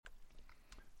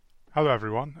Hello,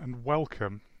 everyone, and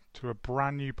welcome to a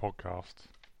brand new podcast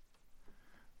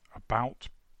about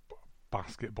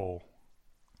basketball.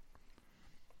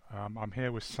 I'm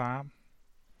here with Sam.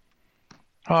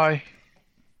 Hi.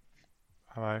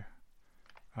 Hello,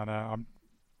 and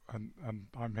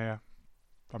I'm here.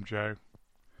 I'm Joe,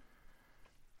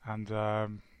 and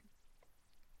we're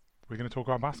going to talk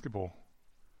about basketball,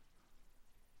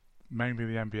 mainly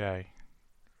the NBA,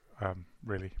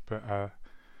 really. But there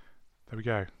we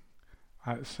go.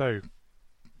 So,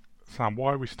 Sam,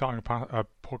 why are we starting a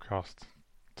podcast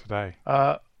today?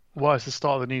 Well, it's the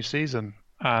start of the new season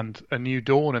and a new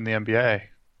dawn in the NBA.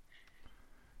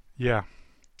 Yeah,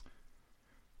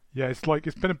 yeah. It's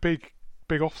been a big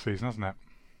off season, hasn't it?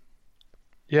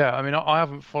 Yeah, I mean, I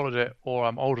haven't followed it, or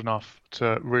I'm old enough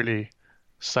to really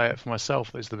say it for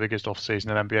myself that it's the biggest off season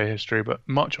in NBA history, but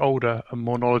much older and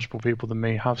more knowledgeable people than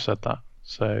me have said that.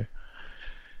 So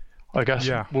I guess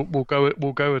Yeah, we'll go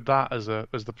with that as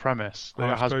the premise that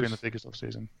I it has been the suppose. biggest off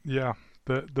season. Yeah,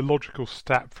 the logical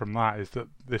step from that is that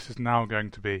this is now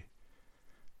going to be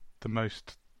the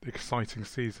most exciting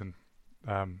season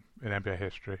in NBA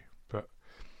history. But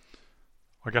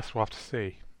I guess we'll have to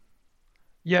see.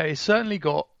 Yeah, it's certainly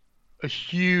got a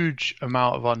huge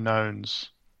amount of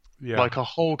unknowns, Yeah, like a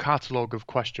whole catalogue of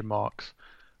question marks.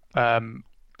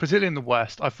 Particularly in the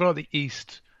West. I feel like the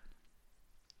East,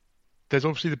 there's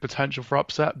obviously the potential for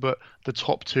upset, but the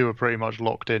top two are pretty much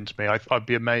locked into me. I'd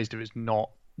be amazed if it's not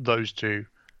those two,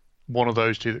 one of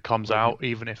those two that comes what do you, out,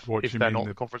 even if what do if you they're mean not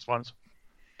the conference finals.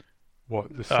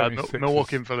 the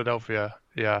Milwaukee 76ers? and Philadelphia,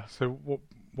 yeah. So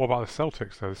what about the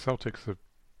Celtics though? The Celtics are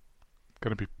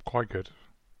going to be quite good.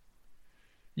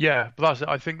 Yeah, but that's it.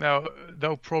 I think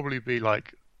they'll probably be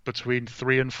like between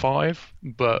 3 and 5,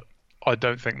 but I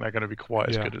don't think they're going to be quite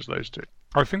as Yeah, good as those two.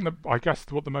 I guess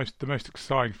what the most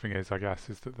exciting thing is, I guess,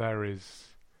 is that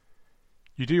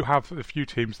you do have a few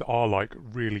teams that are like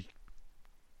really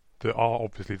that are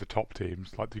obviously the top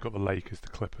teams. Like you've got the Lakers, the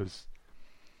Clippers,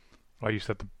 like you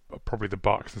said, probably the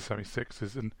Bucks and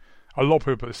 76ers, and a lot of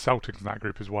people put the Celtics in that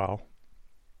group as well.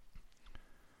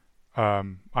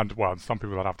 And some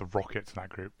people that have the Rockets in that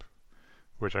group,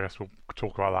 which I guess we'll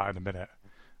talk about that in a minute.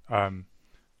 Um,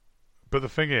 but the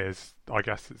thing is, I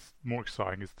guess it's more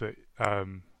exciting is that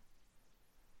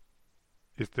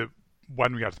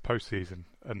when we get to the postseason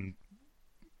and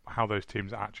how those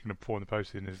teams are actually going to perform in the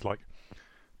postseason is like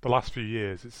the last few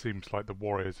years. It seems like the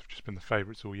Warriors have just been the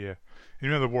favourites all year.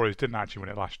 Even though the Warriors didn't actually win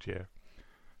it last year,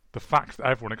 the fact that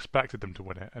everyone expected them to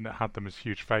win it and it had them as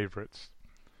huge favourites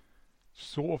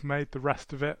sort of made the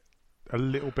rest of it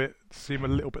seem a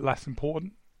little bit less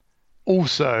important.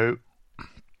 Also,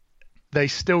 they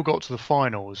still got to the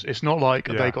finals. It's not like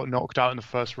they Yeah, got knocked out in the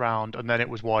first round and then it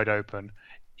was wide open.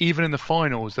 Even in the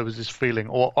finals, there was this feeling,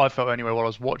 or I felt anyway while I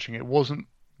was watching, it wasn't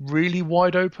really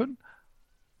wide open.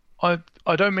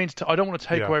 I don't mean to, I don't want to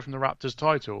take yeah, away from the Raptors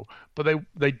title, but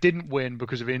they didn't win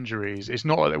because of injuries. It's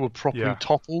not like they were properly yeah,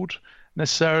 toppled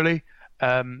necessarily.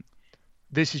 Um,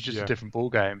 this is just a yeah. different ball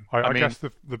game. I, I I mean, guess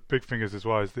the big thing is as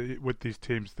well is that with these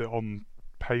teams that on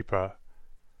paper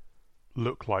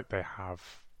look like they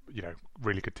have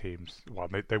really good teams. Well,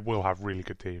 they will have really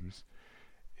good teams.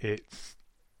 It's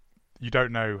You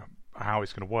don't know how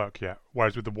it's going to work yet.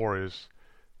 Whereas with the Warriors,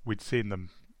 we'd seen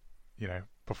them,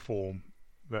 perform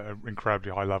at an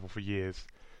incredibly high level for years,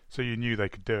 so you knew they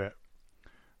could do it.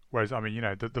 Whereas, I mean,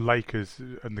 the Lakers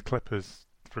and the Clippers,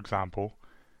 for example,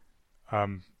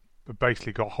 um, have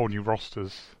basically got whole new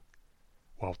rosters.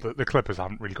 Well, the Clippers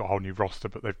haven't really got a whole new roster,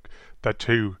 but their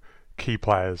two key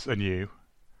players are new,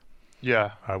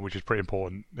 yeah. which is pretty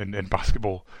important in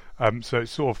basketball. So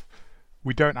it's sort of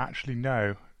we don't actually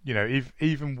know,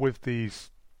 even with these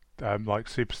like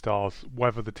superstars,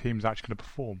 whether the team's actually going to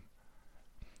perform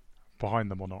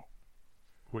behind them or not,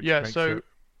 which Yeah, makes so it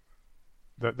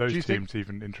do those you think, teams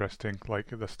even interesting,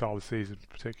 like at the start of the season,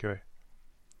 particularly.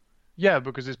 yeah,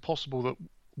 because it's possible that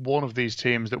one of these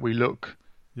teams that we look,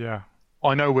 Yeah.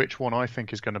 I know which one I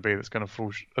think is going to be that's going to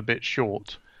fall a bit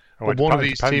short, Oh, but one of it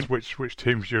these depends teams. which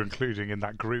teams you're including in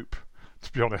that group.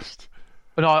 To be honest.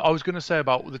 No, I was going to say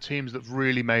about the teams that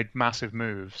really made massive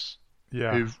moves,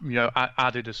 Yeah. who've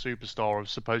added a superstar or have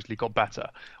supposedly got better.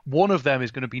 One of them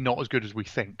is going to be not as good as we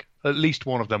think. At least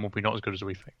one of them will be not as good as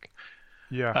we think.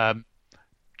 Yeah. Um,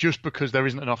 just because there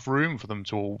isn't enough room for them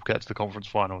to all get to the conference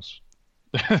finals.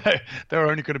 There are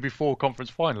only going to be four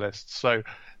conference finalists, so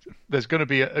there's going to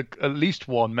be at least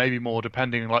one, maybe more,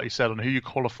 depending, like you said, on who you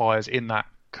qualify as in that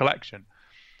collection.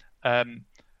 And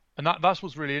that's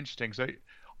what's really interesting. So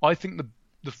I think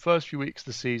the first few weeks of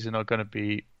the season are going to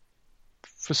be,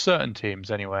 for certain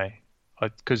teams anyway,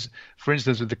 because for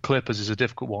instance with the Clippers is a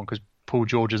difficult one because Paul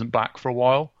George isn't back for a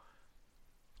while.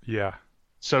 Yeah.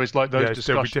 So it's like those It'll be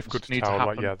discussions difficult to need tell.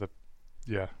 to happen.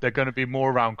 Yeah. They're going to be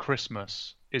more around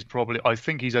Christmas. Is probably. I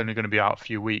think he's only going to be out a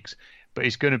few weeks, but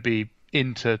he's going to be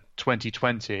into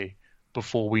 2020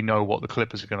 before we know what the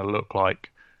Clippers are going to look like.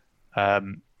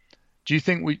 Do you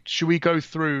think should we go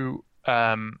through?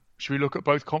 Should we look at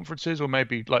both conferences, or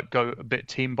maybe like go a bit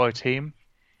team by team?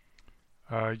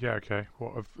 Yeah. Okay.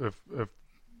 What of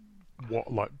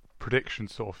what, like, prediction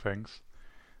sort of things?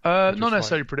 Not Just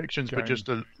necessarily like predictions, but going. just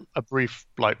a brief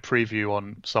like preview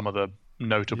on some of the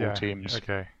notable Yeah. teams.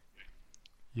 Okay.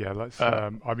 Yeah. Let's.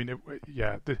 I mean,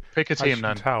 yeah. Pick a As team you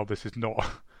then. can tell, this is not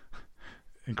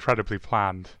incredibly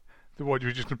planned. What,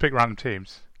 you're just going to pick random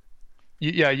teams?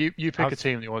 You pick a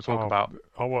team that you want to talk about.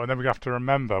 Oh, well, and then we have to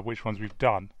remember which ones we've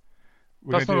done.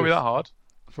 That's not going to be that hard.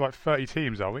 For like 30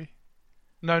 teams, are we?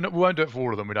 No, we won't do it for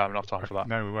all of them. We don't have enough time for that.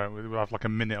 No, we won't. We'll have like a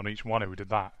minute on each one if we did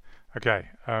that. Okay.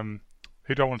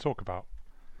 Who do I want to talk about?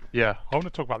 Yeah. I want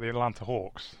to talk about the Atlanta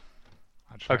Hawks.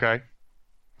 Actually. Okay.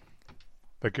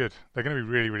 They're good. They're going to be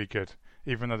really, really good,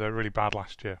 even though they're really bad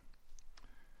last year.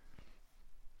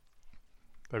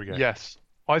 There we go. Yes.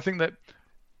 I think that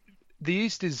the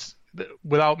East is,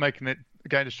 without getting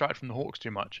distracted from the Hawks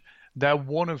too much, they're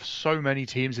one of so many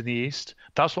teams in the East.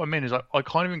 That's what I mean, is I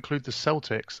kind of include the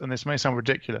Celtics, and this may sound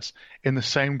ridiculous, in the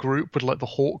same group with like the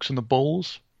Hawks and the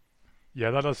Bulls.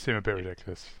 Yeah, that does seem a bit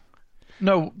ridiculous.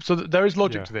 No, so there is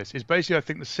logic to this. It's basically, I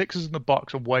think the Sixers and the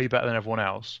Bucks are way better than everyone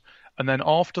else. And then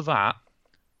after that,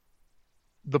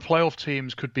 the playoff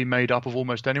teams could be made up of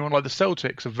almost anyone. Like the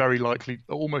Celtics are very likely,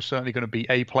 almost certainly going to be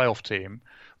a playoff team.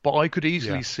 But I could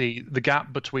easily see the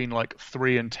gap between like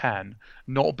 3 and 10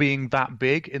 not being that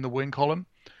big in the win column.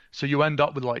 So you end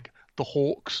up with like the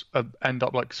Hawks end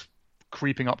up like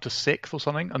creeping up to 6th or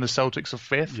something, and the Celtics are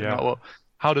 5th. Yeah. And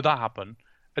how did that happen?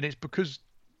 And it's because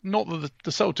not that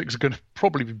the Celtics are going to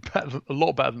probably be a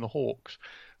lot better than the Hawks,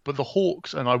 but the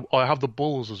Hawks, and I have the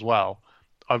Bulls as well.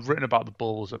 I've written about the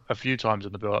Bulls a few times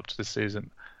in the build up to this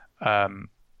season.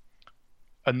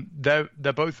 And they're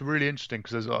both really interesting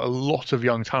because there's a lot of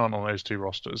young talent on those two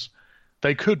rosters.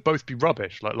 They could both be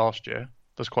rubbish like last year.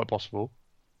 That's quite possible.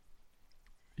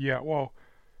 Yeah, well,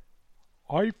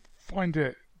 I find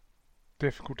it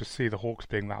difficult to see the Hawks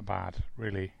being that bad,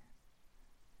 really.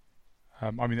 I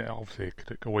mean, obviously it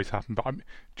could always happen, but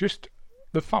just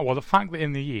the fact that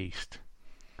in the East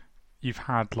you've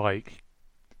had like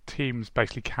teams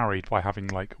basically carried by having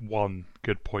like one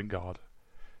good point guard.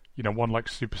 You know, one like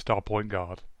superstar point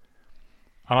guard.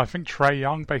 And I think Trae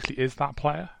Young basically is that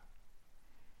player.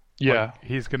 Yeah. Like,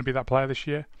 he's going to be that player this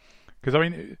year. Because, I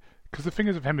mean, the thing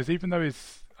is with him is even though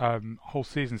his whole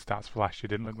season stats for last year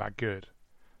didn't look that good,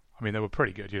 I mean, they were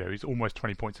pretty good. You know, he's almost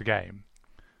 20 points a game.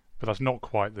 But that's not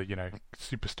quite the,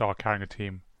 superstar carrying a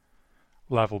team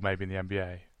level maybe in the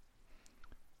NBA.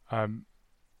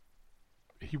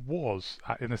 He was,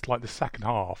 in this, like the second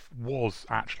half, was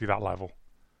actually that level.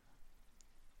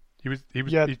 He was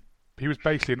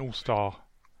basically an all-star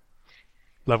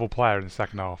level player in the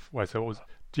second half. So it was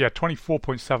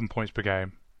 24.7 points per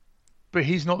game. But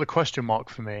he's not the question mark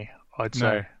for me, I'd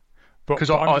say.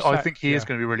 Because I think he is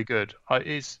going to be really good.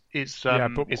 It's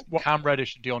Cam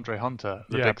Reddish and DeAndre Hunter.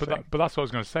 But that's what I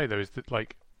was going to say though, is that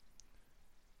like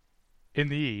in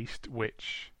the East,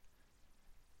 which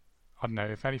I don't know,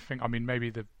 if anything, I mean maybe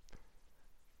the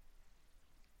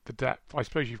depth. I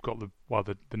suppose you've got the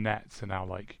Nets are now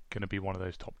like going to be one of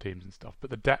those top teams and stuff, but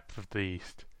the depth of the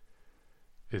East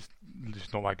is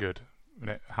just not that good, and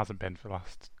it hasn't been for the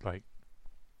last like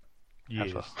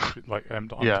years, like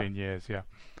 18 years. Yeah,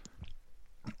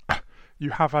 you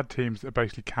have had teams that are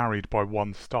basically carried by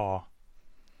one star,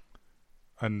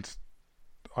 and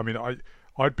I mean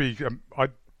I'd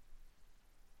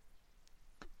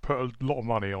put a lot of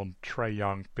money on Trae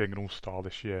Young being an all-star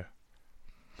this year.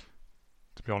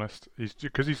 To be honest,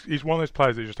 he's one of those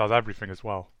players that just does everything as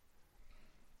well.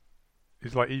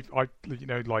 He's like like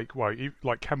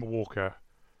Kemba Walker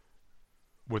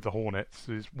with the Hornets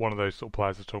is one of those sort of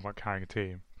players that's talking about carrying a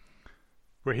team.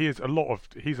 But he's a lot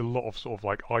of sort of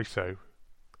like ISO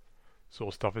sort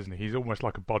of stuff, isn't he? He's almost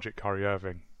like a budget Kyrie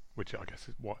Irving, which I guess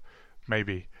is what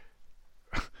maybe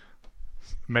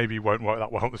won't work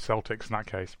that well at the Celtics in that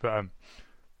case. But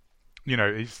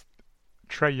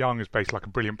Trae Young is basically like a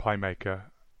brilliant playmaker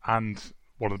and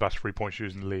one of the best three-point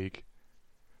shooters in the league,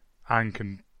 and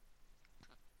can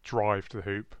drive to the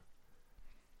hoop.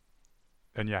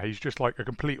 And yeah, he's just like a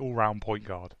complete all-round point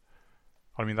guard.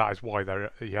 I mean, that is why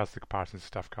he has the comparison to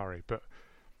Steph Curry. But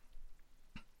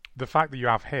the fact that you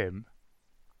have him,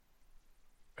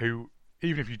 who,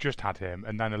 even if you just had him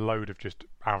and then a load of just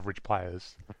average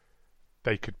players,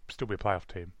 they could still be a playoff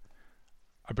team.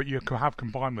 but you can have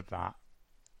combined with that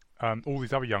all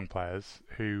these other young players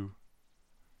who,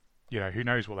 who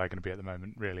knows what they're going to be at the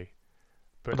moment, really.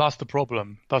 But that's the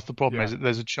problem. That's the problem, Yeah. is that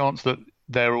there's a chance that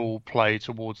they're all play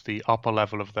towards the upper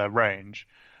level of their range,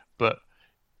 but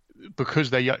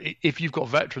because if you've got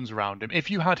veterans around him,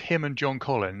 if you had him and John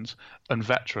Collins and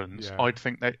veterans, Yeah. I'd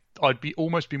think that I'd be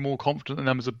almost be more confident in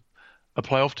them as a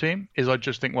playoff team. I'd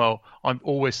just think, well, I'm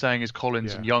always saying is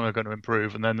Collins and Young are going to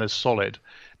improve, and then there's Solid.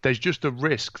 There's just a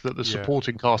risk that the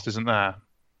supporting cast isn't there.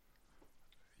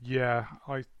 Yeah,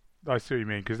 I see what you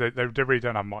mean, because they really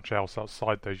don't have much else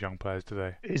outside those young players, do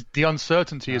they? The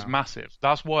uncertainty is massive.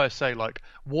 That's why I say, like,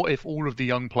 what if all of the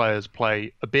young players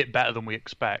play a bit better than we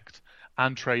expect,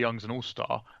 and Trae Young's an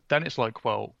all-star? Then it's like,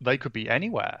 well, they could be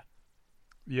anywhere.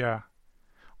 Yeah,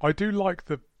 I do like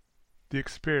the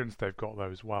experience they've got though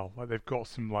as well. Like they've got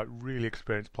some like really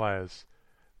experienced players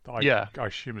that I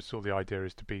assume is sort of the idea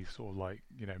is to be sort of like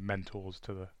mentors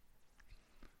to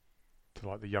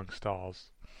like the young stars.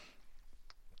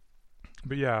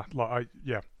 But yeah,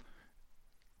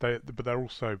 but they're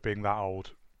also being that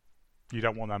old. You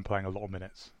don't want them playing a lot of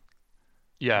minutes.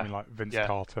 Yeah, I mean, like Vince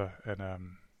Carter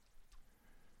and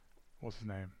what's his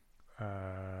name?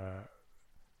 I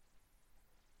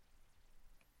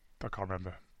can't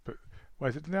remember. But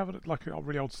where is it? Do they have like a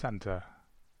really old centre?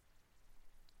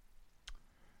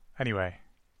 Anyway,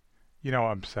 you know what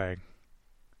I'm saying.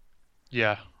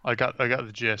 Yeah, I got the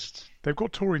gist. They've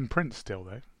got Taurean Prince still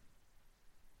though.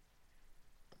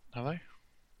 Are they? I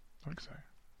think so.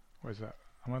 Where's that?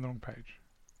 Am I on the wrong page?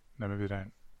 No, maybe they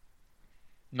don't.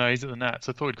 No, he's at the Nets.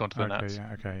 I thought he'd gone to the Nets.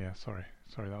 Yeah. Sorry.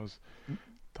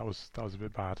 That was a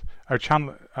bit bad. Oh,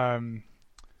 Chandler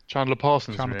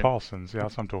Parsons. Chandler Parsons. Yeah,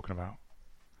 that's what I'm talking about.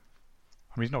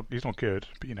 I mean, he's not good,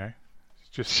 but it's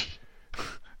just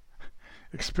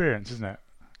experience, isn't it?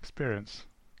 Experience.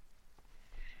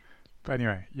 But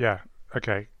anyway, yeah.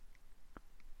 Okay.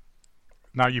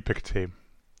 Now you pick a team.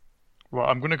 Well,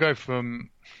 I'm gonna go from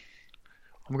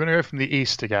the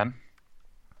East again.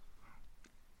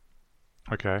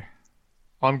 Okay.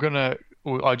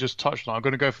 I just touched on it. I'm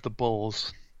gonna go for the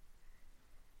Bulls.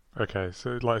 Okay,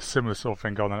 so like a similar sort of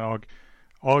thing. Go on then.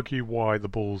 Argue why the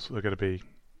Bulls are going to be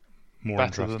more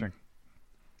interesting.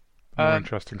 More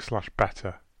interesting /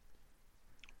 better.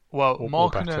 Well,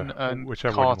 Markkanen and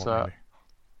whichever Carter.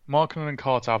 Markkanen and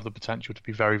Carter have the potential to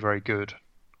be very, very good.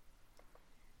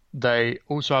 They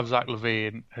also have Zach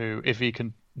LaVine, who, if he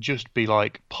can just be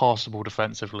like passable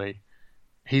defensively,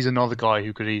 he's another guy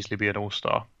who could easily be an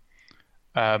all-star.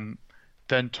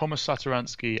 Then Thomas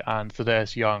Satoransky and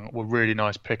Thaddeus Young were really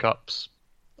nice pickups.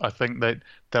 I think that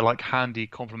they're like handy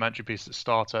complementary pieces at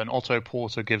starter, and Otto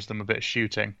Porter gives them a bit of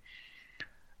shooting.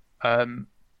 The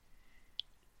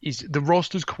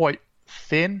roster's quite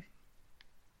thin,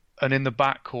 and in the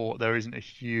backcourt there isn't a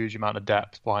huge amount of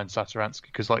depth behind Satoransky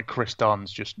because like Chris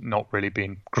Dunn's just not really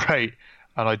been great,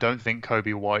 and I don't think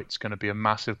Kobe White's going to be a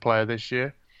massive player this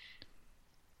year.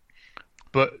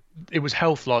 But it was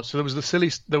health loss, so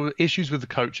there were issues with the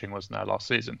coaching, wasn't there, last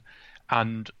season?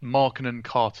 And Markkanen and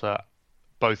Carter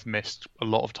both missed a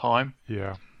lot of time.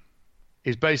 Yeah.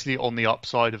 Is basically on the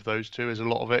upside of those two is a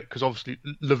lot of it, because obviously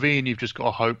LaVine, you've just got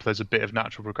to hope there's a bit of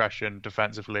natural progression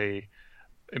defensively,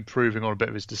 improving on a bit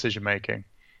of his decision making.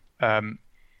 But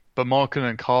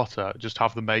Markkanen and Carter just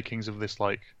have the makings of this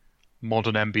like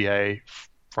modern NBA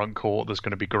front court that's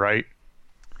going to be great.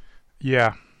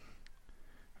 Yeah.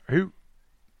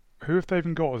 Who have they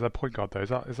even got as their point guard though? Is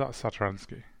that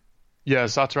Satoransky? Yeah,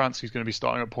 Satoransky's going to be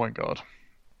starting at point guard.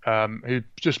 Who's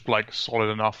just like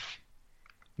solid enough,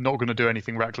 not going to do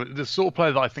anything reckless. The sort of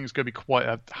player that I think is going to be quite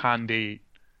a handy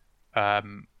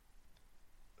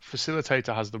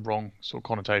facilitator has the wrong sort of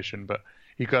connotation, but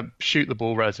he can shoot the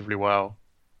ball relatively well,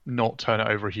 not turn it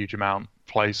over a huge amount,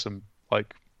 play some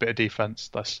like bit of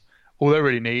defense. That's all they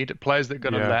really need. Players that are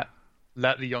going to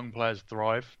let the young players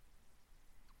thrive.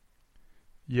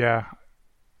 Yeah,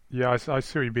 I see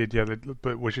what you mean. Yeah,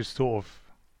 but which is sort of,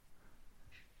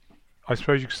 I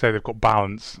suppose you could say they've got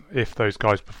balance if those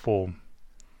guys perform.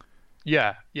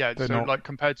 Yeah. They're so not... like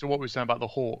compared to what we were saying about the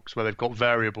Hawks, where they've got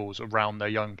variables around their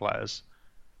young players.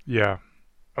 Yeah.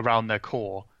 Around their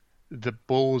core, the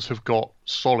Bulls have got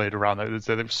solid around there.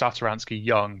 They've Satoransky,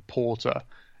 Young, Porter.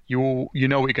 You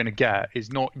know what you're going to get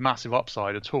is not massive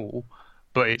upside at all,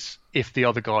 but it's if the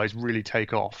other guys really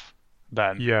take off,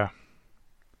 then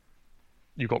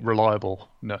you've got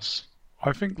reliableness.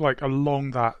 I think like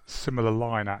along that similar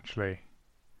line actually,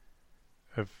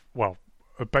 but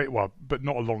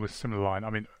not along a similar line. I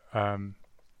mean,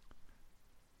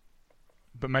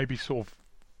 but maybe sort of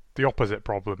the opposite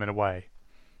problem in a way,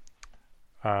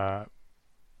 of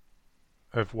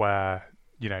where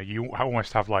you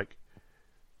almost have like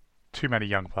too many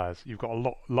young players. You've got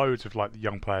loads of like the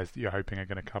young players that you're hoping are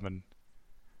going to come and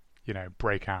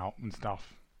break out and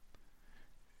stuff.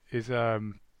 Is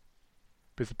the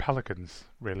Pelicans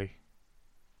really?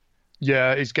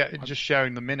 Yeah, he's just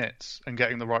sharing the minutes and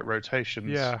getting the right rotations.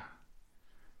 Yeah,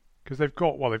 because they've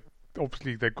got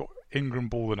they've got Ingram,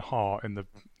 Ball, and Hart in the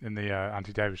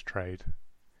Anthony Davis trade,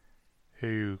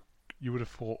 who you would have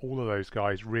thought all of those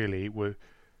guys really were.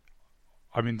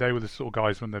 I mean, they were the sort of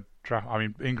guys when the draft. I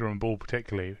mean, Ingram and Ball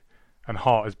particularly, and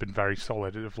Hart has been very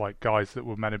solid. Of like guys that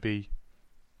were meant to be,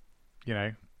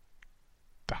 to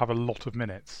have a lot of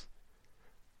minutes.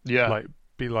 Yeah, like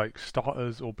be like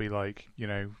starters or be like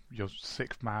your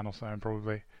sixth man or something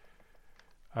probably.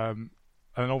 And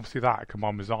obviously that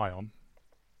combined with Zion.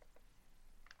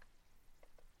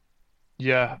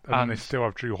 Yeah, and then they still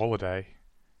have Drew Holiday,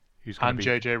 who's going to be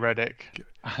JJ Redick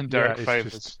and Derek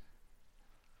Favors.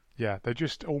 They're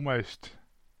just almost.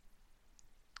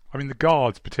 I mean, the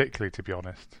guards particularly, to be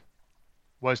honest.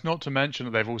 Well, it's not to mention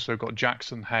that they've also got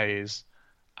Jackson Hayes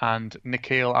and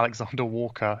Nickeil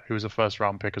Alexander-Walker, who was a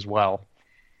first-round pick as well.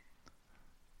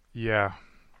 Yeah.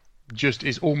 Just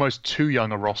is almost too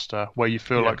young a roster where you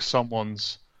feel like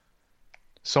someone's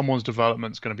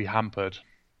development's going to be hampered.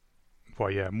 Well,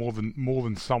 yeah, more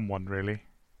than someone really.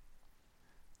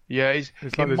 Yeah, it's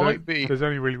like there's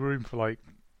only really room for like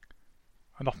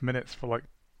enough minutes for like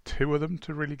two of them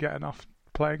to really get enough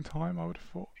playing time, I would have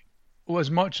thought. Well, as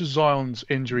much as Zion's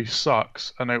injury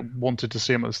sucks, and I wanted to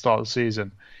see him at the start of the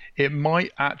season, it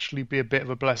might actually be a bit of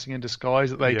a blessing in disguise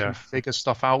that they can figure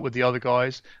stuff out with the other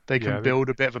guys. They can build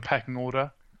a bit of a pecking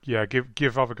order. Yeah,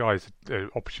 give other guys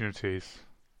opportunities,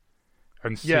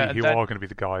 and see who are going to be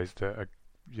the guys that are,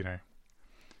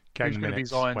 getting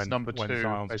minutes when Zion's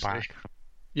basically. back.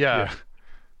 Yeah.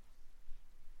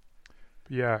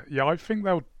 I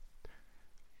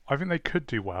think they could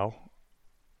do well.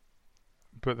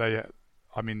 But I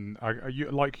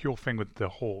like your thing with the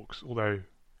Hawks, although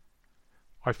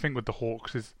I think with the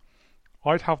Hawks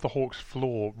I'd have the Hawks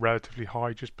floor relatively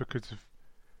high just because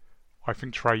I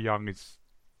think Trae Young is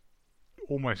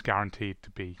almost guaranteed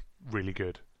to be really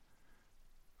good.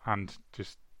 And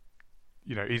just,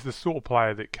 he's the sort of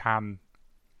player that can,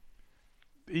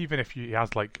 even if he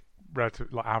has like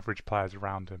relative like average players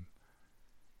around him,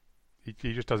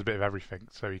 he just does a bit of everything,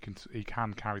 so he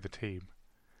can carry the team.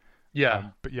 Yeah,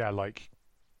 but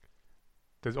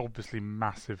there's obviously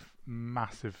massive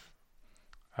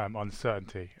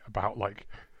uncertainty about like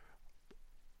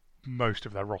most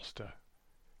of their roster.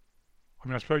 I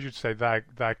mean, I suppose you'd say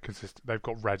they're consistent. They've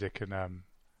got Redick and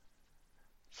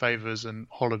Favors and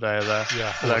Holiday are there.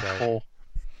 Yeah, Holiday. Core.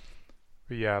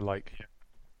 But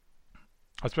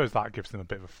I suppose that gives them a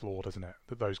bit of a flaw, doesn't it?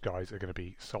 That those guys are going to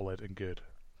be solid and good.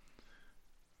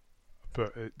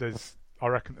 But I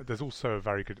reckon there's also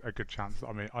a good chance that,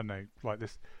 I mean, I know like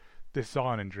this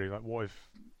Zion injury, like what if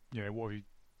he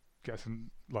gets some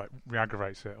like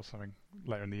re-aggravates it or something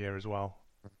later in the year as well,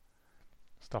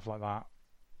 stuff like that.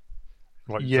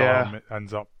 Like Zion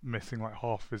ends up missing like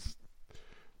half his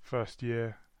first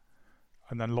year,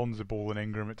 and then Lonzo Ball and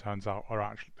Ingram, it turns out,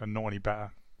 are not any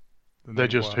better. They're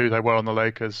just who they were on the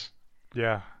Lakers.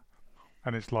 Yeah,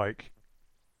 and it's like,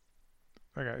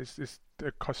 okay, it's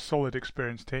a solid,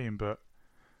 experienced team, but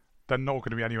they're not going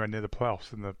to be anywhere near the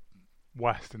playoffs in the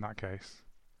West in that case.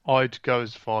 I'd go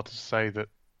as far to say that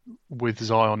with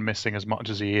Zion missing as much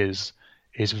as he is,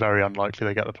 it's very unlikely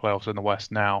they get the playoffs in the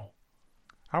West now.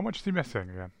 How much is he missing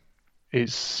again?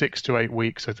 It's 6 to 8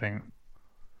 weeks, I think.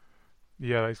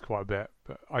 Yeah, that's quite a bit.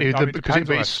 But it depends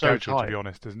on their schedule, to be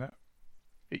honest, isn't it?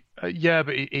 Yeah,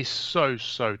 but it's so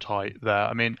tight there.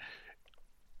 I mean,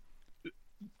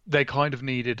 they kind of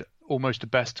needed almost a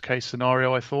best case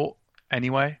scenario, I thought,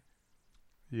 anyway.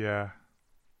 Yeah,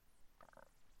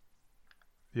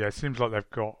 it seems like they've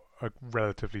got a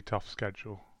relatively tough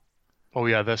schedule. Oh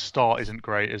yeah, their start isn't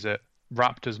great, is it?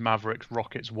 Raptors, Mavericks,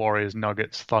 Rockets, Warriors,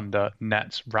 Nuggets, Thunder,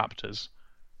 Nets, Raptors.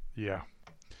 Yeah.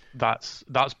 That's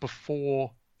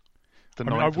before the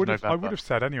 9th of November. I would have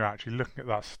said anyway, actually, looking at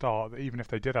that start, that even if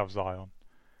they did have Zion,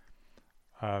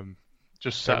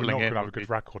 just settling in, they're not going to have a good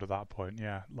record at that point.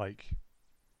 Yeah, like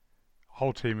a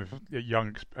whole team of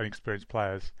young and experienced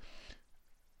players.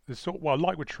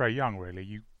 Like with Trae Young,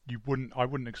 really, I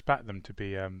wouldn't expect them to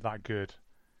be that good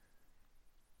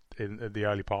in the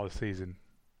early part of the season.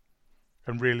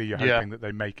 And really, you're hoping that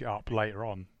they make it up later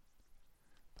on.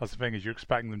 That's the thing, is you're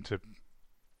expecting them to,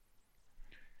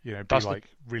 be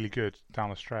really good down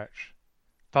the stretch.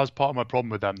 That was part of my problem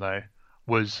with them, though,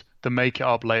 was the make it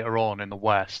up later on in the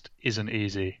West isn't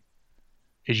easy.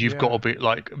 You've got to be,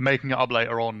 like, making it up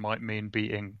later on might mean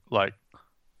beating, like,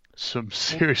 some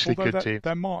seriously Although good teams.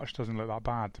 their March doesn't look that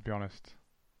bad, to be honest.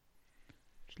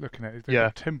 Just looking at it, they've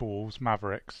Yeah. got Timberwolves,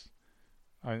 Mavericks.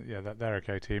 Yeah, they're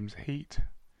okay teams. Heat,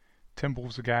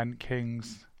 Timberwolves again,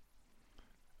 Kings,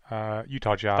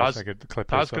 Utah Jazz. They're good. The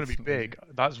Clippers. That's going to be big.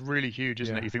 That's really huge,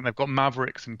 isn't it? You think they've got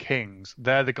Mavericks and Kings.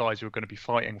 They're the guys who are going to be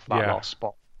fighting for that last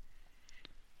spot.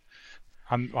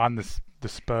 And the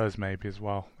Spurs maybe as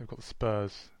well. They've got the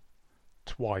Spurs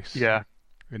twice. Yeah.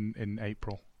 In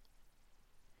April.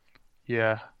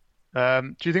 Yeah.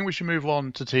 Do you think we should move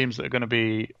on to teams that are going to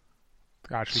be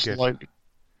actually good?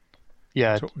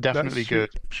 Yeah, definitely good.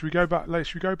 Should we go back?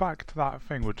 Should we go back to that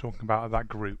thing we're talking about? That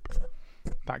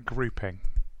grouping.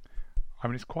 I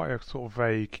mean, it's quite a sort of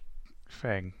vague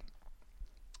thing.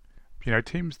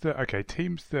 Teams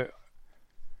that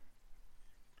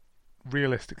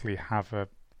realistically have a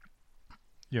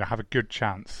good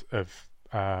chance of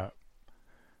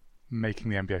making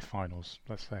the NBA Finals,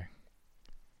 let's say,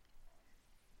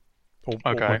 or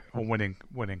winning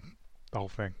the whole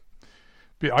thing.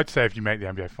 But I'd say if you make the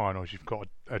NBA Finals, you've got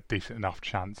a decent enough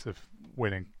chance of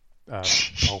winning the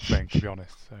whole thing. To be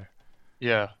honest, so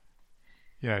yeah,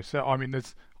 So I mean,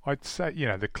 I'd say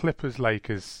the Clippers,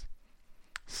 Lakers,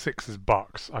 Sixers,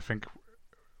 Bucks. I think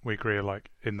we agree are like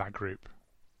in that group.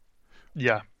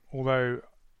 Yeah. Although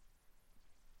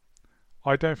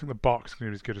I don't think the Bucks are going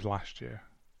to be as good as last year.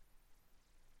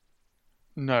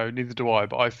 No, neither do I.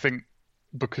 But I think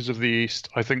because of the East,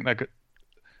 I think they're good.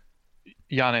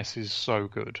 Giannis is so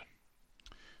good.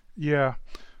 Yeah.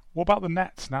 What about the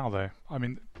Nets now, though? I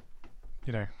mean,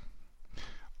 what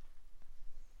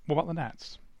about the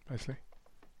Nets, basically?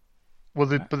 Well,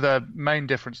 but their main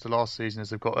difference to last season is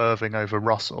they've got Irving over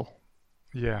Russell.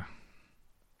 Yeah.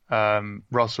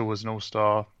 Russell was an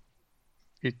all-star.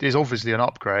 It is obviously an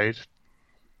upgrade.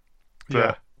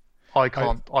 But I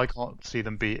can't see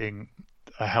them beating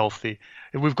a healthy.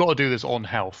 We've got to do this on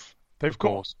health. They've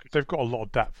got a lot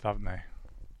of depth, haven't they?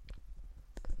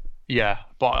 Yeah,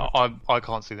 but I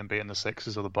can't see them beating the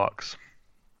Sixers or the Bucks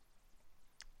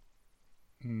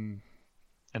in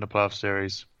a playoff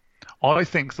series. I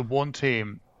think the one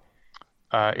team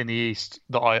in the East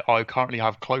that I currently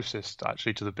have closest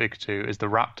actually to the big two is the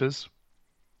Raptors.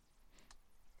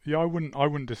 Yeah, I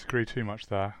wouldn't disagree too much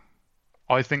there.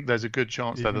 I think there's a good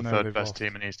chance Even they're the third best lost.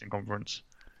 team in the Eastern Conference.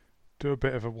 Do a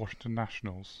bit of a Washington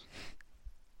Nationals.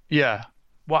 Yeah.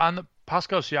 Well, and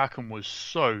Pascal Siakam was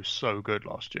so good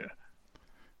last year.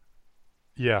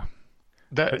 Yeah.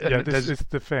 This is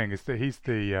the thing, is that he's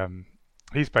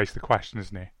based the question,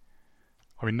 isn't he?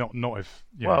 I mean, not if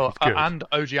he's good. And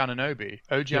OG Anunoby.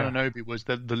 OG Anunoby was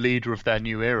the leader of their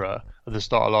new era at the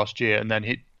start of last year, and then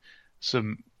hit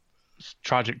some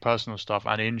tragic personal stuff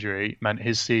and injury meant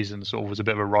his season sort of was a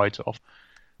bit of a write-off.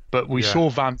 But we saw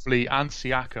Van Vliet and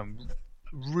Siakam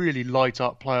really light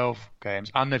up playoff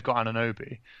games, and they've got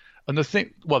Anunoby. And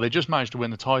they just managed to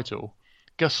win the title.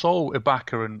 Gasol,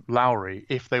 Ibaka, and Lowry,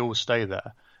 if they all stay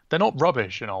there, they're not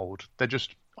rubbish and old. They're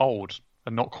just old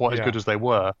and not quite as good as they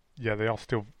were. Yeah, they are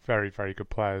still very, very good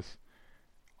players.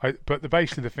 But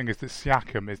basically the thing is that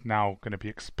Siakam is now going to be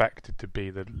expected to be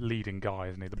the leading guy,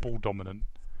 isn't he? The ball dominant.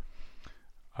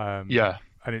 And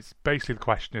it's basically the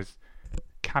question is,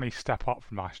 can he step up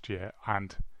from last year,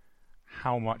 and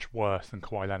how much worse than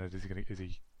Kawhi Leonard is he going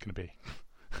to be?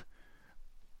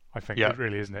 I think it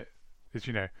really, isn't it? Is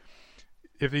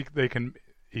if he can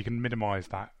minimise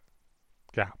that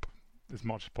gap as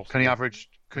much as possible.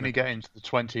 Can he get into the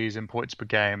 20s in points per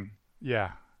game?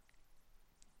 Yeah.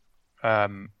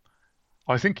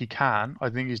 I think he can. I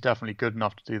think he's definitely good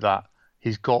enough to do that.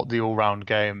 He's got the all-round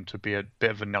game to be a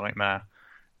bit of a nightmare.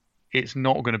 It's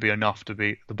not going to be enough to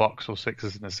beat the Bucks or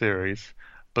Sixers in a series.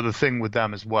 But the thing with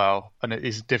them as well, and it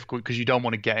is difficult because you don't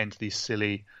want to get into these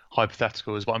silly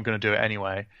hypotheticals, but I'm going to do it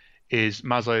anyway, is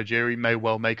Masai Ujiri may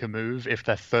well make a move if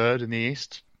they're third in the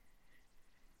East.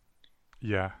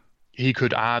 Yeah. He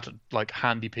could add like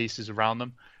handy pieces around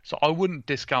them. So I wouldn't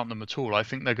discount them at all. I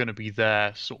think they're going to be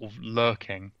there sort of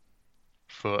lurking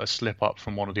for a slip up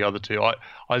from one of the other two. I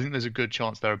think there's a good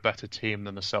chance they're a better team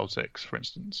than the Celtics, for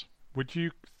instance. Would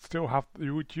you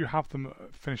have them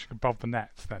finishing above the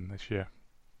Nets then this year?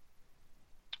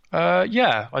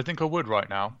 Yeah, I think I would right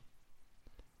now.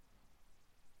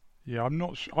 Yeah, I'm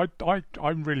not sure. I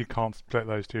really can't split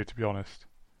those two, to be honest.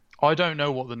 I don't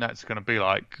know what the Nets are going to be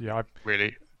like. Yeah,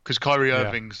 really, because Kyrie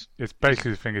Irving's. It's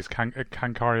basically the thing is, can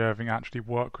Kyrie Irving actually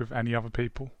work with any other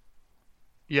people?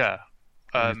 Yeah,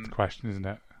 that's the question, isn't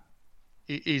it?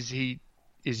 Is he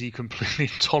completely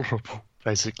intolerable?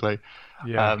 Basically,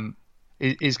 yeah.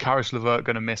 Is Karis LeVert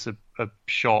going to miss a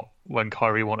shot when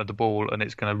Kyrie wanted the ball and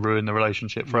it's going to ruin the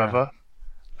relationship forever?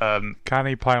 Can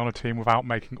he play on a team without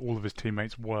making all of his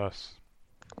teammates worse?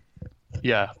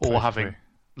 Yeah, or Basically. having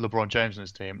LeBron James in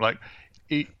his team. Like,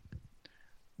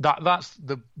 that's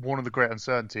one of the great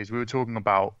uncertainties. We were talking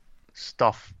about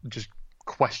stuff, just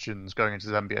questions going into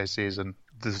the NBA season.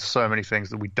 There's so many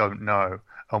things that we don't know.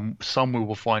 Some we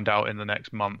will find out in the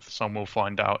next month. Some we'll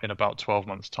find out in about 12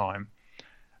 months' time.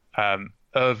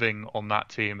 Irving on that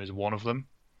team is one of them,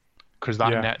 because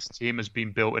that Nets team has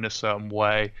been built in a certain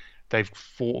way. They've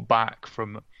fought back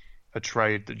from a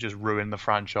trade that just ruined the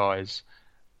franchise,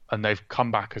 and they've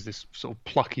come back as this sort of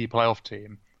plucky playoff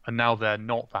team, and now they're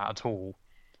not that at all.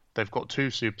 They've got two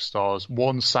superstars,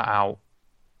 one sat out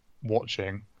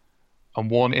watching,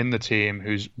 and one in the team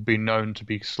who's been known to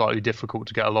be slightly difficult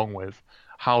to get along with.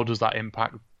 How does that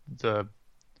impact the...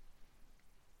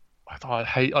 I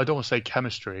don't want to say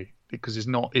chemistry, because it's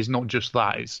not just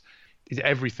that. It's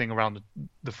everything around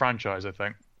the franchise, I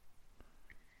think.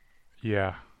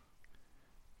 Yeah.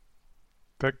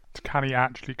 But can he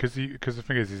actually? Because the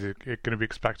thing is he's going to be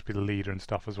expected to be the leader and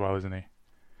stuff as well, isn't he?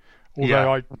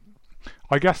 Although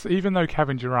I guess even though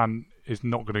Kevin Durant is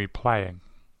not going to be playing,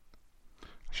 I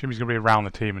assume he's going to be around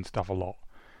the team and stuff a lot.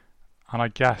 And I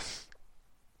guess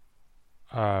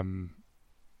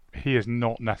he is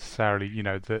not necessarily,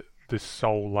 the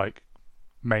sole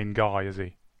main guy, is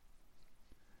he?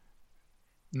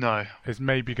 No. It's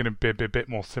maybe going to be a bit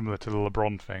more similar to the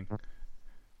LeBron thing,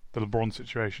 the LeBron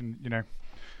situation,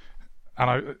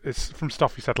 And it's from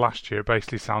stuff he said last year. It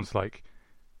basically sounds like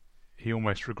he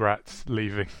almost regrets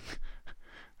leaving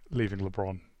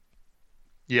LeBron.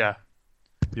 Yeah.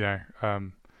 So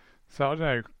I don't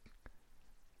know.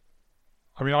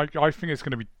 I mean, I think it's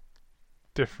going to be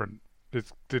different.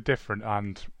 It's different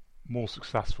and more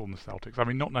successful than the Celtics. I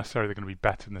mean, not necessarily they're going to be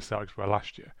better than the Celtics were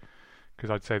last year, because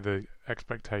I'd say the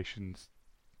expectations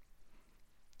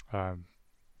were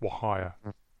higher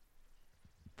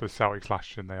for the Celtics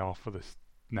last year than they are for the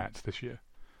Nets this year.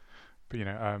 But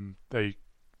they're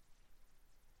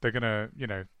gonna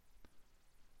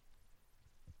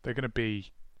they're gonna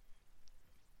be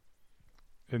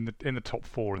in the top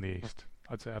four in the East.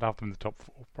 I'd say I'd have them in the top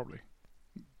four probably,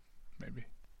 maybe.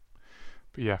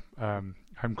 But yeah,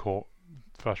 home court,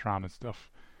 first round and stuff.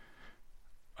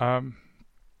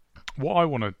 What I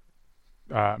want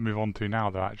to move on to now,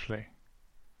 though, actually,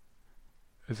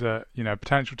 is a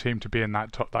potential team to be in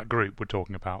that group we're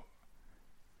talking about.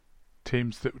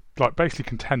 Teams that basically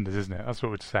contenders, isn't it? That's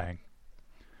what we're saying.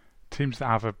 Teams that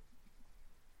have a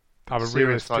serious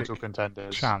realistic title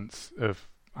contenders chance of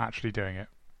actually doing it.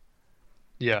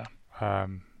 Yeah.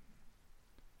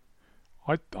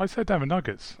 I said Denver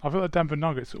Nuggets. I feel like Denver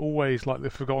Nuggets are always like the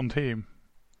forgotten team.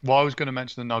 Well, I was going to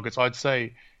mention the Nuggets. I'd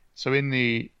say so in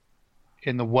the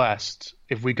West.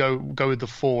 If we go with the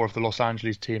four of the Los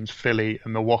Angeles teams, Philly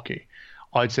and Milwaukee,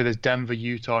 I'd say there's Denver,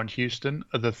 Utah, and Houston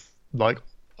are the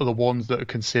ones that are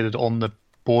considered on the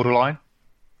borderline.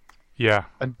 Yeah.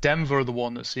 And Denver are the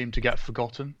one that seem to get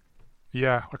forgotten.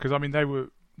 Yeah, because I mean they were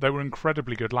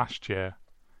incredibly good last year,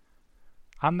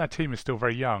 and their team is still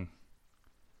very young.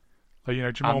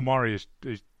 Jamal Murray is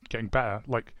getting better.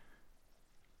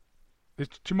 Is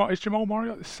Jamal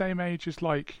Murray the same age as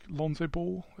Lonzo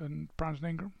Ball and Brandon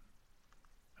Ingram?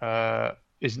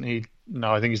 Isn't he?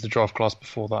 No, I think he's the draft class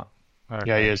before that. Okay,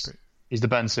 yeah, he is. He's the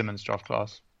Ben Simmons draft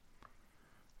class.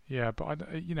 Yeah, but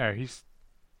he's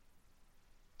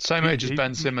same age as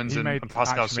Ben Simmons and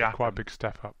Pascal Siakam. Made quite a big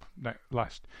step up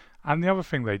last. And the other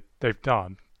thing they've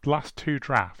done, the last two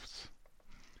drafts.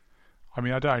 I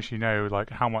mean, I don't actually know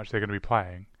how much they're going to be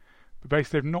playing, but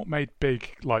basically they've not made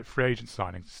big free agent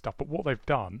signings and stuff. But what they've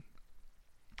done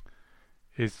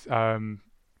is the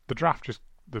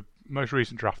most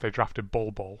recent draft they drafted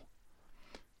Bol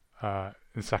in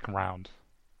the second round,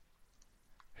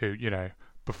 who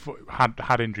before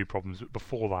had injury problems. But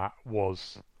before that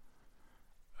was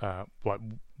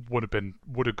would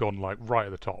have gone right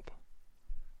at the top.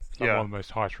 One of the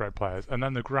most highest rated players. And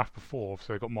then the draft before,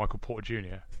 so they got Michael Porter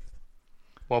Jr.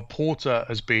 Well, Porter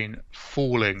has been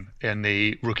falling in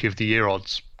the Rookie of the Year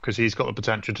odds because he's got the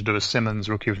potential to do a Simmons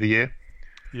Rookie of the Year.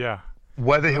 Yeah.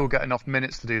 Whether he'll get enough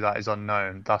minutes to do that is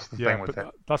unknown. That's the thing with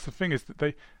him. That's the thing is that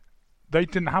they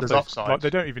didn't have those. They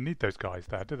don't even need those guys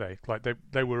there, do they?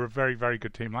 They were a very, very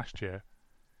good team last year,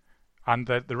 and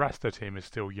the rest of their team is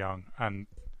still young and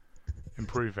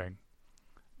improving.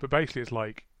 But basically, it's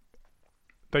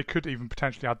they could even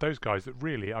potentially add those guys that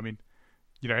really, I mean,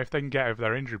 if they can get over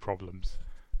their injury problems,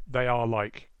 they are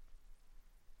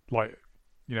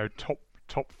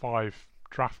top 5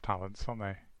 draft talents, aren't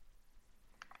they?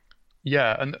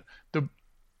 Yeah, and the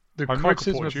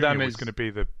criticism of them was going to be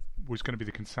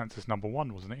the consensus number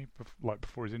one, wasn't he?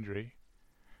 Before his injury.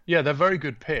 Yeah, they're very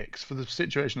good picks for the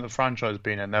situation that the franchise has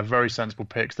been in. They're very sensible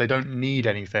picks. They don't need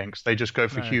anything, so they just go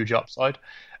for No. huge upside.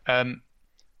 Um,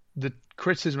 the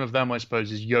criticism of them, I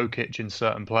suppose, is Jokic in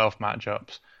certain playoff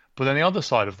matchups. But then the other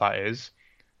side of that is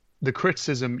the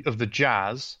criticism of the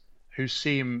Jazz, who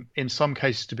seem in some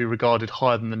cases to be regarded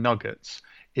higher than the Nuggets,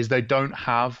 is they don't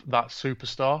have that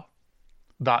superstar,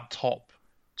 that top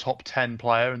 10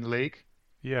 player in the league.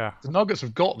 Yeah. The Nuggets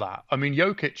have got that. I mean,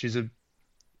 Jokic is a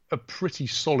pretty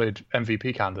solid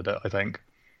MVP candidate, I think.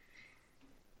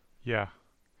 Yeah.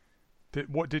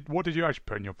 What did you actually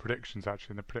put in your predictions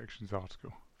actually in the predictions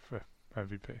article for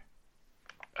MVP?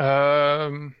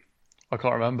 I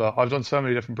can't remember. I've done so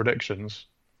many different predictions.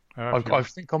 I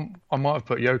think I might have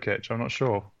put Jokic. I'm not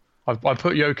sure. I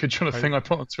put Jokic on a thing I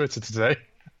put on Twitter today.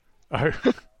 Oh.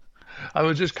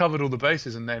 I just covered all the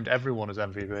bases and named everyone as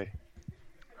MVP.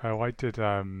 Oh, I did.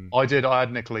 I did. I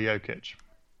had Nikola Jokic.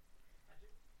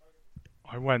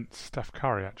 I went Steph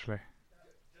Curry actually.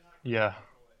 Yeah.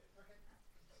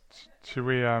 Should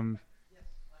we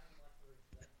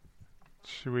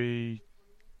Should we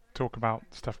talk about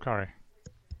Steph Curry?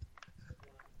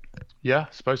 Yeah,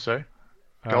 suppose so.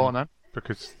 Go on then.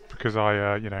 Because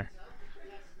I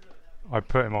I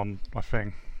put him on my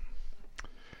thing.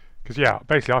 Because yeah,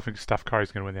 basically I think Steph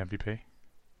Curry's going to win the MVP.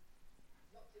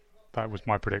 That was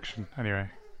my prediction anyway.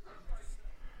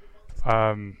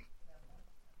 And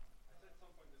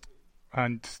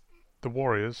the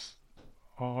Warriors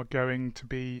are going to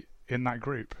be in that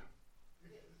group.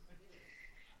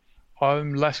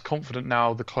 I'm less confident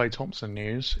now the Klay Thompson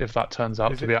news, if that turns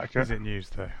out to be accurate. Is it news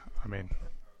though? I mean,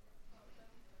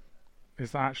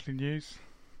 is that actually news?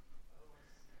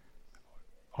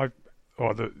 Do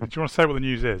you want to say what the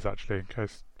news is actually, in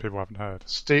case people haven't heard?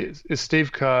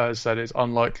 Steve Kerr has said it's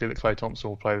unlikely that Klay Thompson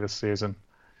will play this season.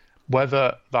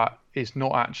 Whether that is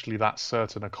not actually that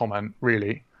certain a comment,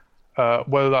 really,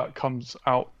 whether that comes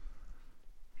out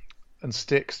and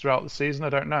sticks throughout the season, I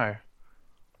don't know.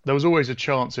 There was always a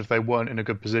chance if they weren't in a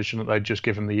good position that they'd just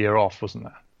give him the year off, wasn't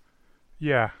there?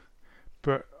 Yeah,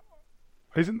 but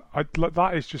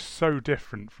that is just so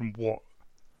different from what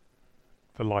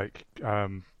the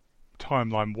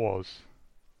timeline was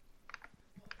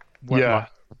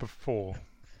before,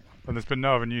 and there's been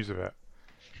no other news of it.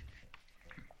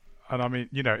 And I mean,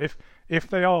 if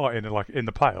they are in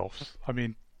the playoffs, I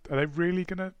mean, are they really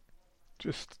gonna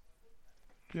just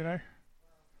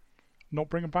not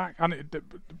bring him back? And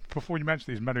before you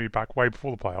mentioned he's meant to be back way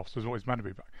before the playoffs, was always meant to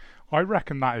be back. I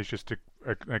reckon that is just an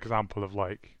example of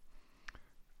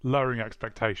lowering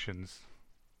expectations.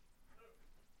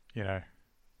 And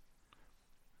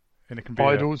it can be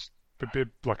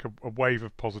a wave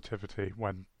of positivity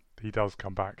when he does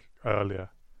come back earlier.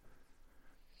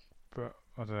 But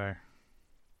I don't know.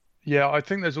 Yeah, I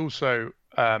think there's also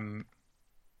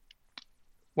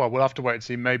well, we'll have to wait and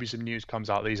see. Maybe some news comes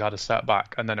out that he's had a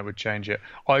setback, and then it would change it.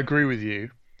 I agree with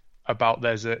you about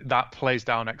that plays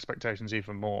down expectations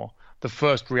even more. The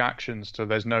first reactions to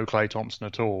there's no Klay Thompson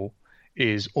at all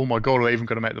is, oh my God, are they even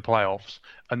going to make the playoffs?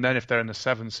 And then if they're in the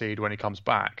 7th seed when he comes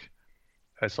back,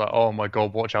 it's like, oh my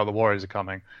God, watch out, the Warriors are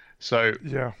coming. So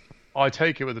yeah, I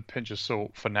take it with a pinch of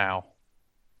salt for now.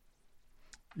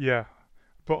 Yeah.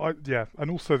 But and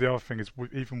also the other thing is,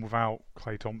 even without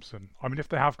Klay Thompson, I mean, if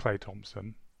they have Klay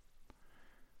Thompson,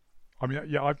 I mean,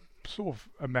 yeah, I'm sort of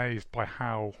amazed by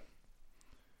how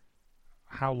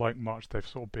much they've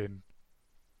sort of been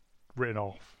written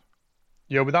off.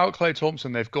 Yeah, without Klay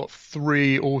Thompson, they've got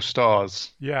 3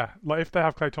 All-Stars. Yeah, if they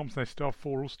have Klay Thompson, they still have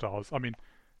 4 All-Stars. I mean,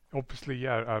 obviously,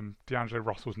 yeah, D'Angelo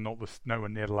Russell's nowhere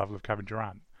near the level of Kevin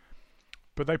Durant,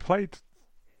 but they played.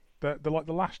 The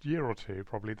last year or two,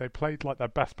 probably they played their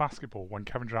best basketball when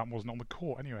Kevin Durant wasn't on the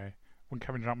court. Anyway, when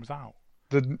Kevin Durant was out,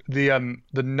 the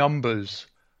numbers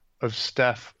of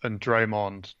Steph and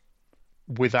Draymond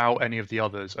without any of the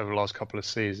others over the last couple of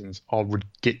seasons are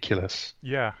ridiculous.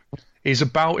 Yeah, it's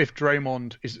about if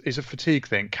Draymond is a fatigue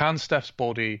thing. Can Steph's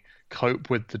body cope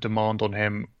with the demand on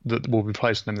him that will be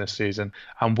placed on him this season?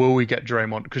 And will we get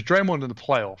Draymond? Because Draymond in the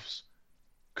playoffs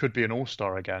could be an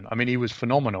all-star again. I mean, he was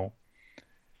phenomenal.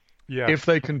 Yeah. If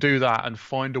they can do that and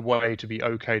find a way to be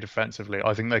okay defensively,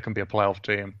 I think they can be a playoff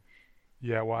team.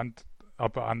 Yeah, well,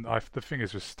 the thing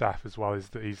is with Steph as well is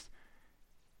that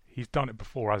he's done it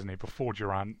before, hasn't he? Before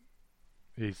Durant,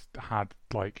 he's had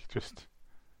just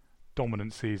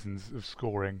dominant seasons of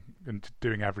scoring and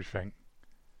doing everything.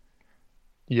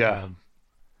 Yeah,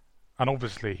 and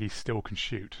obviously he still can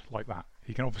shoot like that.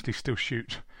 He can obviously still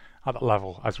shoot at that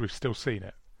level, as we've still seen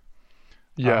it.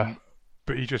 Yeah.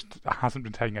 But he just hasn't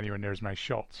been taking anywhere near as many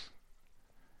shots.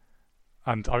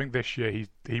 And I think this year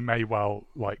he may well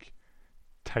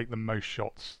take the most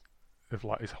shots of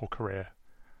like his whole career.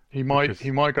 He might go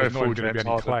there's not full even going to James be any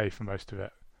Harden. Clay for most of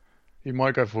it. He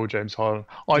might go full James Harden.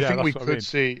 I Yeah, think we that's what I could mean.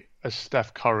 see a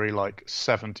Steph Curry like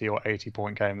 70 or 80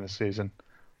 point game this season.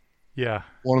 Yeah,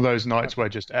 One of those nights where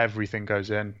just everything goes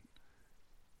in.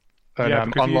 And, yeah,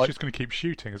 because he's unlike just going to keep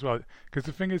shooting as well. Because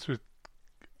the thing is with,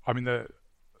 I mean,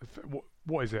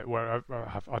 what is it? Where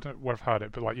I don't know where I've heard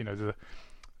it, but like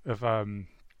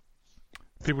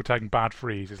people taking bad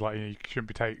threes is like you shouldn't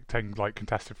be taking like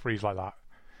contested threes like that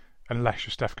unless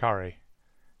you're Steph Curry.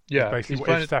 yeah,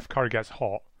 Basically, if Steph Curry gets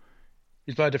hot,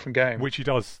 he's playing a different game. which he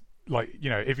does, like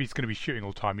if he's going to be shooting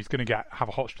all the time, he's going to have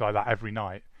a hot streak like that every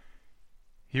night.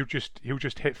 He'll just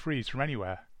hit threes from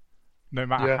anywhere, no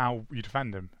matter how you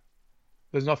defend him.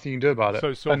 There's nothing you can do about it.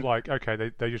 So it's sort of like,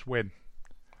 okay, they just win.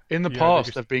 In the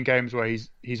past, there've been games where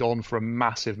he's on for a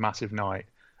massive, massive night,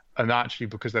 and actually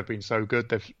because they've been so good,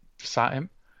 they've sat him.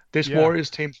 This Warriors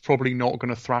team's probably not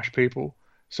going to thrash people,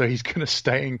 so he's going to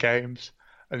stay in games,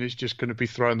 and it's just going to be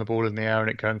throwing the ball in the air and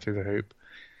it going through the hoop.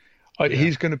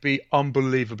 He's going to be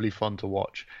unbelievably fun to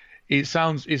watch. It's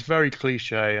very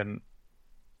cliche and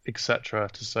etc.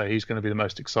 to say he's going to be the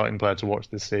most exciting player to watch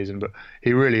this season, but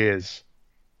he really is.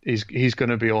 He's going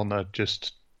to be on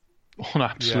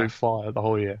absolute fire the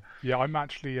whole year. Yeah, I'm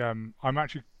actually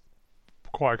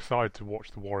quite excited to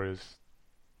watch the Warriors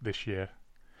this year.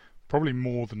 Probably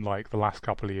more than like the last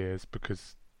couple of years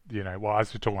because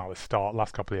as we're talking about the start,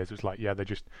 last couple of years it was like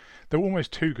they were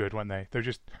almost too good, weren't they? They're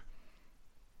just.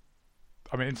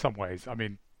 I mean, in some ways,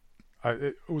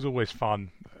 it was always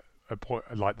fun. A point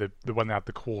like the when they had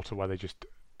the quarter where they just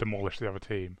demolished the other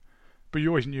team, but you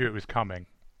always knew it was coming.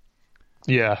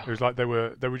 Yeah, it was like they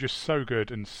were just so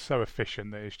good and so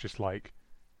efficient that it's just like,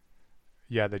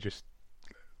 they're just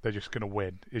gonna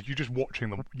win. You're just watching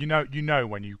them. You know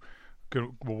when you were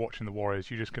watching the Warriors,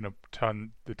 you're just gonna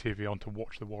turn the TV on to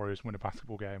watch the Warriors win a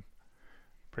basketball game.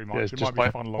 Pretty much, it might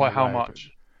be fun along by the how way,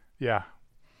 much. Yeah.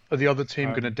 Are the other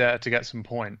team going to dare to get some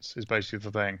points? Is basically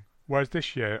the thing. Whereas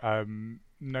this year,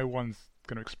 no one's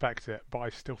going to expect it, but I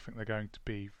still think they're going to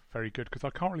be very good because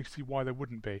I can't really see why they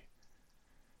wouldn't be.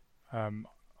 I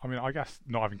guess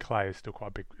not having Clay is still quite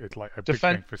a big. It's like a big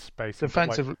thing for space.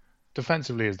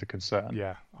 Defensively is the concern.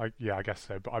 Yeah, I guess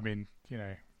so. But do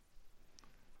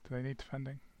they need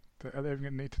defending? Are they even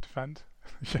going to need to defend?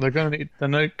 They're going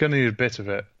to need a bit of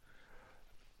it.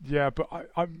 Yeah, but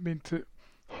I mean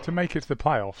to make it to the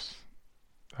playoffs,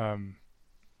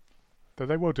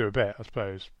 they will do a bit, I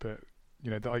suppose. But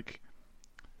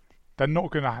they're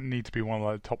not going to need to be one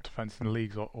of the top defenses in the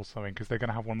leagues or something because they're going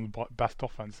to have one of the best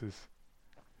offenses.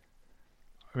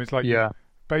 I mean, it's like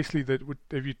basically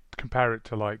if you compare it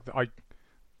to like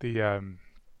the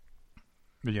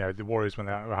Warriors when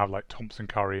they have like Thompson,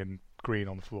 Curry, and Green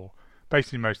on the floor.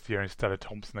 Basically, most of the year instead of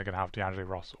Thompson, they're going to have D'Angelo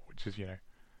Russell, which is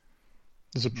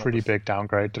There's a pretty big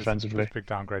downgrade defensively. It's a big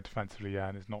downgrade defensively,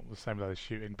 and it's not the same level as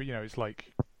shooting. But it's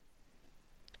like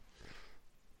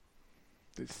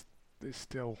it's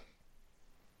still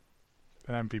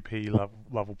an MVP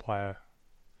level player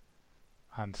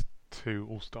and 2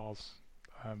 All-Stars.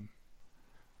 And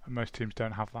most teams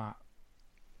don't have that.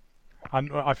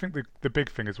 And I think the big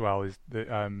thing as well is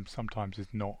that sometimes is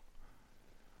not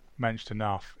mentioned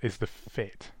enough is the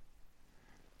fit.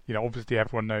 Obviously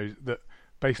everyone knows that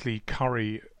basically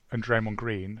Curry and Draymond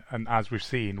Green, and as we've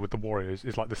seen with the Warriors,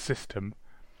 is like the system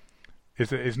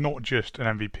is not just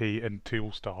an MVP and 2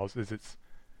 All-Stars. It's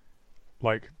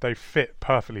like they fit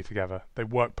perfectly together. They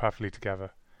work perfectly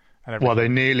together. And well, they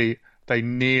nearly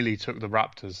took the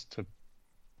Raptors to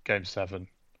Game 7.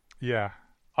 Yeah.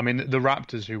 I mean, the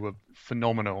Raptors, who were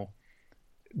phenomenal,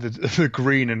 the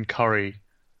Green and Curry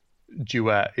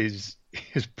duet is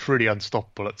pretty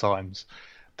unstoppable at times.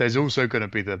 There's also going to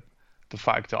be the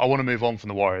factor. I want to move on from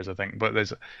the Warriors, I think, but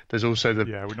there's also the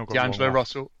D'Angelo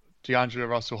Russell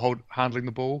handling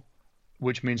the ball,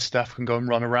 which means Steph can go and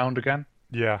run around again.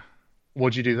 Yeah.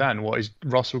 What do you do then? What is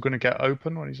Russell going to get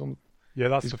open when he's on? Yeah,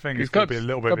 that's the thing. It's going to be a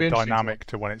little bit of a dynamic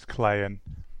to when it's Clay and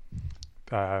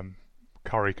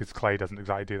Curry, because Clay doesn't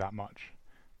exactly do that much.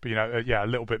 But a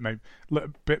little bit,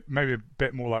 maybe a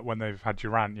bit more like when they've had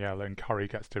Durant, and Curry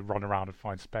gets to run around and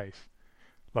find space.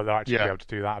 Like they'll actually be able to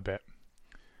do that a bit.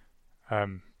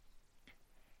 So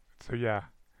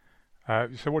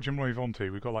what do you move on to?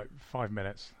 We've got like 5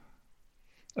 minutes.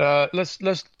 Let's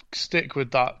stick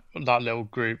with that little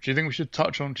group. Do you think we should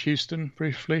touch on Houston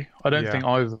briefly? I don't think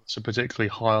either of us are particularly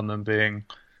high on them being.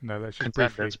 No, let's just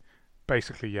contenders.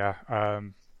 Basically,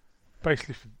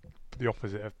 basically for the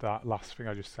opposite of that last thing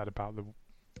I just said about the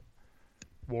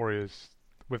Warriors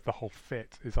with the whole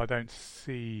fit is I don't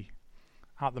see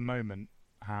at the moment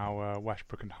how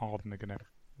Westbrook and Harden are going to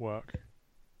work,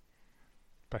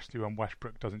 especially when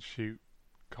Westbrook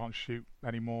can't shoot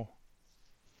anymore,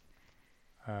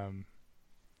 and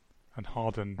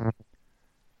Harden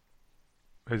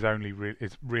is the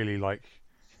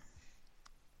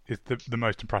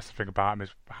most impressive thing about him is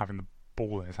having the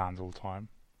ball in his hands all the time.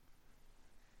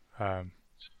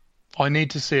 I need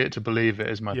to see it to believe it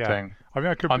is my thing. I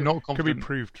mean, I'm not could be confident.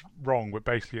 proved wrong, but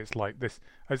basically it's like this.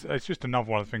 It's just another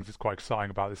one of the things that's quite exciting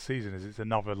about this season is it's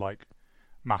another like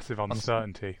massive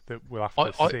uncertainty that we'll have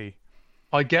to see.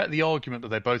 I get the argument that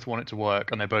they both want it to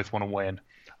work and they both want to win,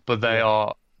 but they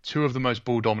are two of the most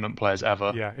ball dominant players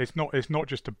ever. Yeah, it's not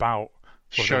just about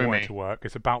whether they want it to work.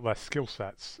 It's about their skill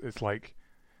sets. It's like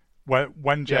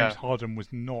when James Harden was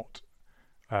not,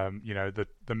 the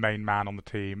main man on the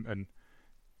team and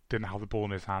didn't have the ball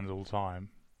in his hands all the time,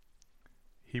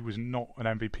 he was not an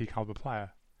MVP caliber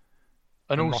player.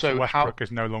 And also, Russell Westbrook is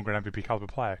no longer an MVP caliber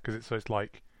player because it's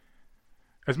like,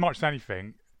 as much as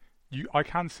anything, I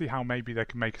can see how maybe they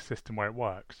can make a system where it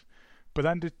works, but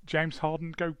then did James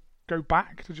Harden go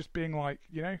back to just being like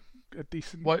a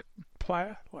decent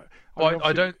player? Like,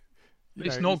 I don't.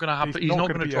 It's not going to happen. He's not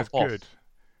going to drop off. Good.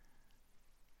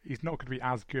 He's not going to be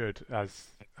as good as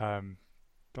the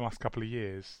last couple of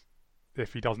years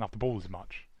if he doesn't have the ball as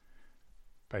much,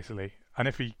 basically. And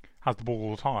if he has the ball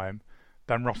all the time,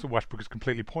 then Russell Westbrook is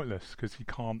completely pointless because he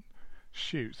can't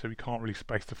shoot, so he can't really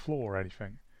space the floor or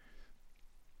anything.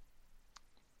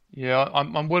 Yeah,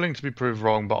 I'm willing to be proved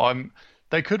wrong, but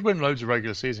they could win loads of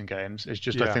regular season games. It's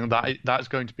just I think that's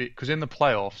going to be because in the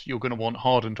playoffs you're going to want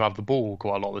Harden to have the ball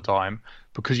quite a lot of the time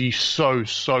because he's so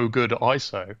good at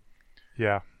ISO.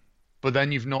 Yeah, but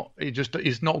then it's not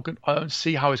good. I don't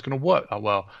see how it's going to work that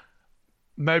well.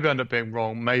 Maybe I end up being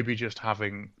wrong. Maybe just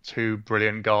having two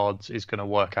brilliant guards is going to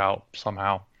work out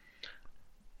somehow.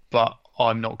 But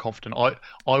I'm not confident.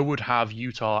 I would have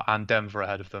Utah and Denver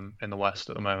ahead of them in the West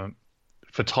at the moment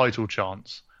for title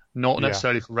chance. Not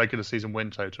necessarily for regular season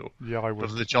win total. Yeah, I would. But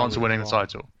for the chance of winning the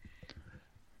title.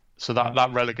 So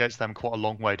that relegates them quite a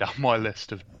long way down my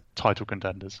list of title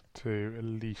contenders. To at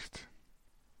least...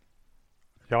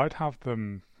 Yeah, I'd have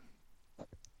them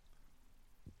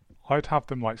like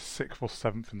 6th or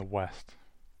 7th in the West.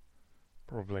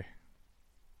 Probably.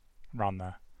 Around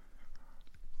there.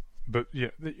 But yeah,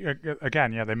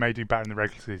 again, they may do better in the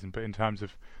regular season, but in terms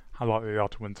of how likely they are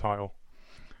to win the title.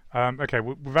 Okay,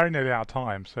 we're very nearly out of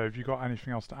time, so have you got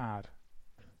anything else to add?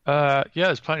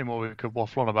 There's plenty more we could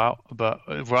waffle on about, but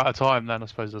if we're out of time, then I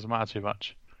suppose it doesn't matter too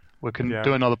much. We can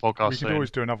do another podcast soon. We could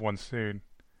always do another one soon.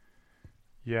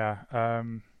 Yeah.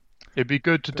 It'd be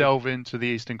good to delve into the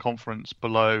Eastern Conference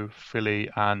below Philly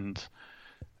and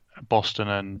Boston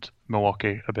and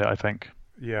Milwaukee a bit, I think.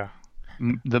 Yeah.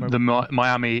 The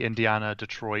Miami, Indiana,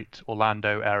 Detroit,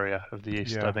 Orlando area of the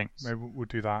East, I think. Maybe we'll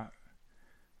do that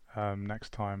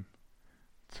next time.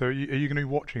 So are you going to be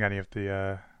watching any of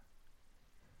the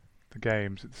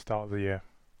games at the start of the year?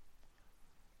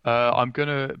 I'm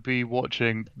going to be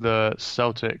watching the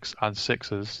Celtics and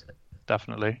Sixers,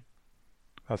 definitely.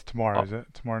 That's tomorrow, is it?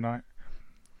 Tomorrow night?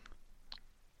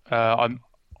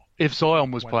 If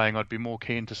Zion was playing, I'd be more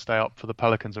keen to stay up for the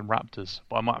Pelicans and Raptors,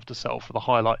 but I might have to settle for the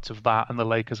highlights of that and the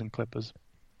Lakers and Clippers.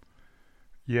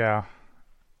 Yeah.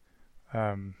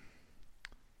 Yeah.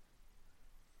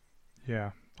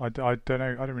 I don't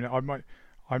know. I don't really know.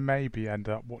 I maybe end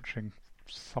up watching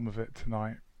some of it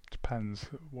tonight. Depends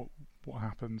what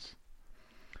happens.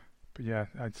 But yeah,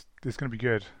 it's going to be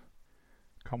good.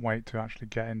 Can't wait to actually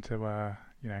get into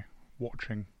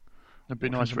watching. It'd be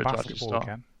nice for it to actually start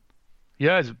again.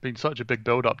 Yeah, it's been such a big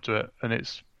build up to it, and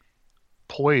it's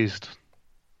poised.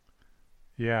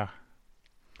 Yeah.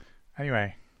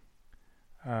 Anyway,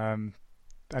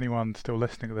 anyone still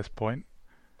listening at this point,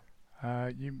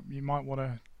 you might want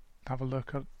to have a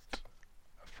look at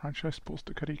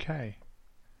franchisesports.co.uk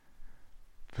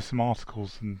for some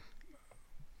articles and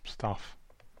stuff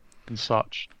and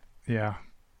such. Yeah.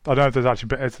 I don't know if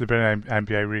there's been an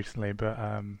NBA recently, but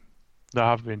there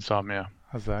have been some, yeah.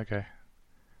 Has there? Okay.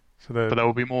 So but there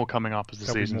will be more coming up as the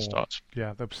season starts.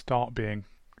 Yeah, there'll start being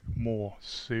more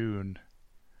soon.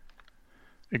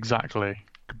 Exactly.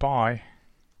 Goodbye.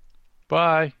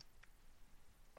 Bye.